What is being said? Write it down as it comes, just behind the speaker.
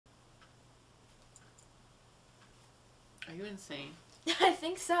Are you insane? I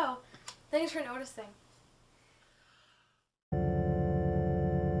think so. Thanks for noticing.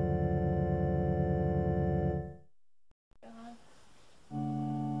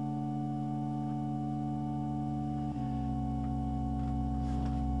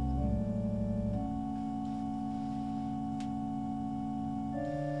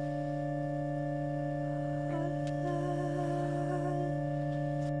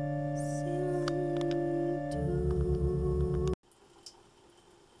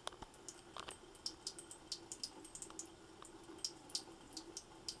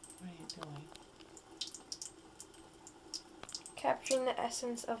 Capturing the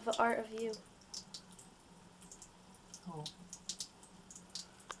essence of the art of you. Oh.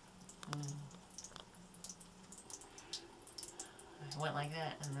 I went like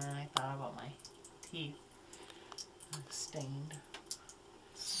that, and then I thought about my teeth. I'm stained.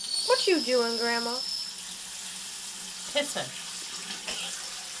 What you doing, Grandma? Pissing.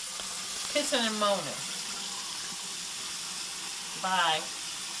 Pissing and moaning. Bye.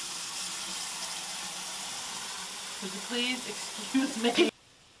 Would you please excuse me?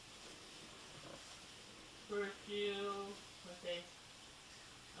 For you. Okay.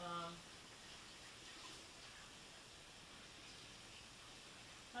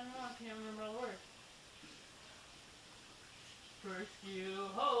 I don't know, I can't remember all the words. First you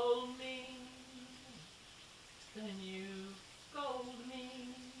hold me, then you scold me.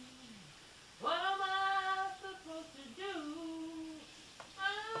 What am I supposed to do?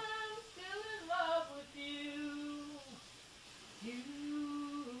 I'm still in love with you. You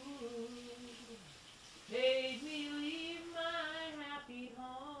made me leave my happy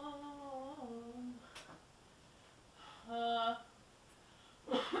home.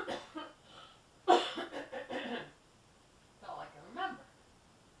 That's all I can remember.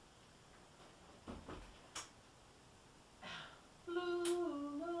 Blue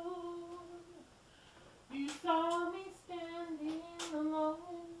moon, you saw me standing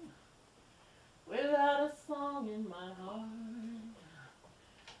alone, without a song in my heart,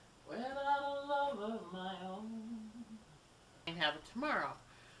 without a love of my own. And have it tomorrow.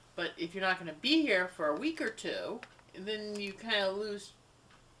 But if you're not going to be here for a week or two, then you kind of lose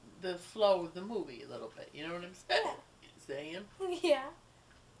the flow of the movie a little bit. You know what I'm saying? Yeah.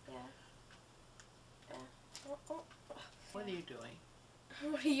 Yeah. What are you doing?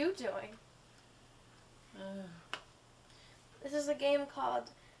 What are you doing? This is a game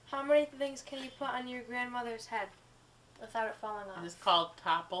called How Many Things Can You Put on Your Grandmother's Head Without It Falling Off? And it's called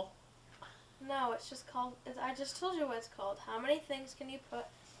Topple? No, it's just called, I just told you what it's called. How many things can you put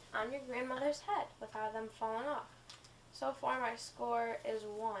on your grandmother's head without them falling off? So far my score is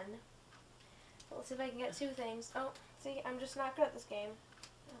 1. But let's see if I can get 2 things. Oh, see, I'm just not good at this game.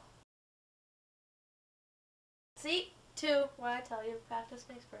 Oh. See? 2. What I tell you, practice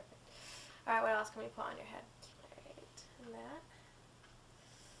makes perfect. Alright, what else can we put on your head? Alright, and that.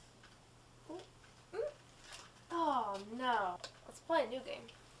 Ooh. Ooh. Oh, no. Let's play a new game.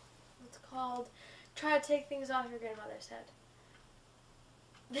 It's called Try to Take Things Off Your Grandmother's Head.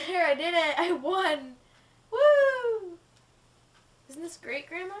 There, I did it! I won! Woo! Isn't this great,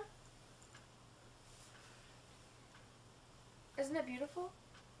 Grandma? Isn't it beautiful?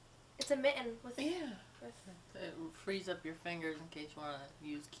 It's a mitten with... Yeah. It frees up your fingers in case you want to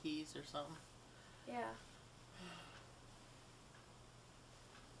use keys or something. Yeah.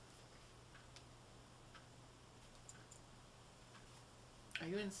 Are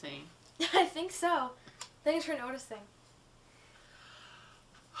you insane? I think so. Thanks for noticing.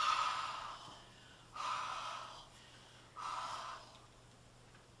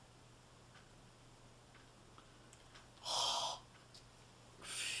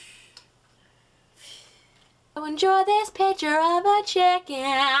 Enjoy this picture of a chicken.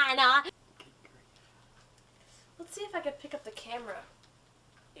 Let's see if I can pick up the camera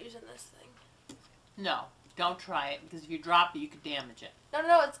using this thing. No, don't try it, because if you drop it, you could damage it.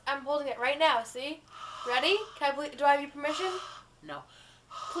 No, I'm holding it right now, see? Ready? Do I have your permission? No.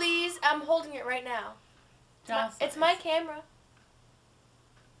 Please, I'm holding it right now. Jocelyn. It's my camera.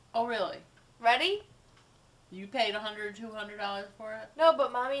 Oh, really? Ready? You paid $100 or $200 for it? No,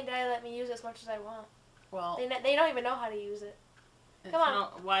 but Mommy and Daddy let me use it as much as I want. Well, they don't even know how to use it. Come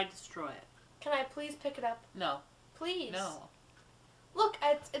on. Why destroy it? Can I please pick it up? No. Please. No. Look,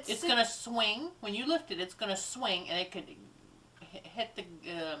 it's going to swing. When you lift it, it's going to swing, and it could hit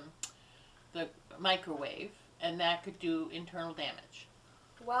the microwave, and that could do internal damage.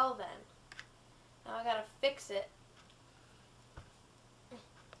 Well then, now I gotta fix it.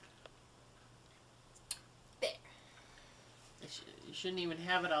 There. You shouldn't even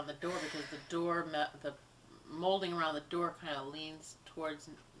have it on the door, because the molding around the door kind of leans towards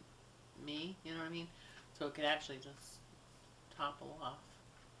me, you know what I mean? So it could actually just topple off.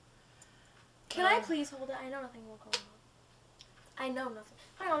 Can I please hold it? I know nothing will go wrong. I know nothing.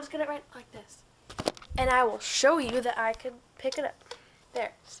 Fine, I'll just get it right like this. And I will show you that I could pick it up.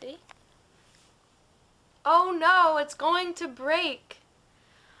 There, see? Oh no, it's going to break.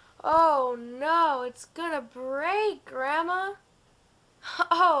 Oh no, it's gonna break, Grandma.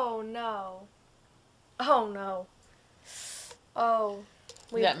 Oh no. Oh no. Oh.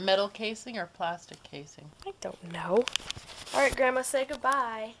 Is that metal casing or plastic casing? I don't know. Alright, Grandma, say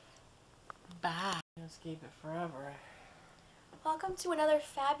goodbye. Bye. Just keep it forever. Welcome to another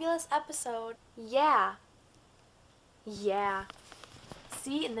fabulous episode. Yeah. Yeah.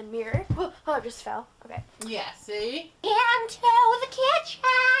 See in the mirror? Oh, I just fell. Okay. Yeah, see? Into the kitchen.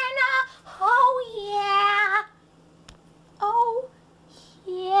 Oh, yeah. Oh,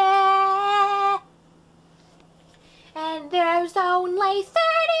 yeah. And there's only 38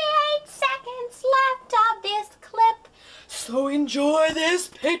 seconds left of this clip. So enjoy this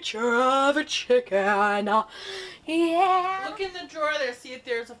picture of a chicken. Yeah. Look in the drawer there, see if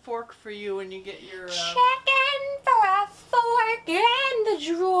there's a fork for you when you get your... Chicken for a fork in the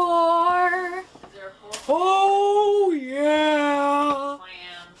drawer. Is there a fork? Oh, yeah.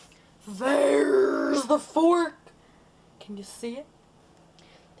 Clams. There's the fork. Can you see it?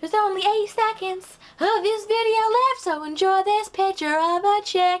 There's only 8 seconds of this video left, so enjoy this picture of a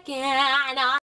chicken.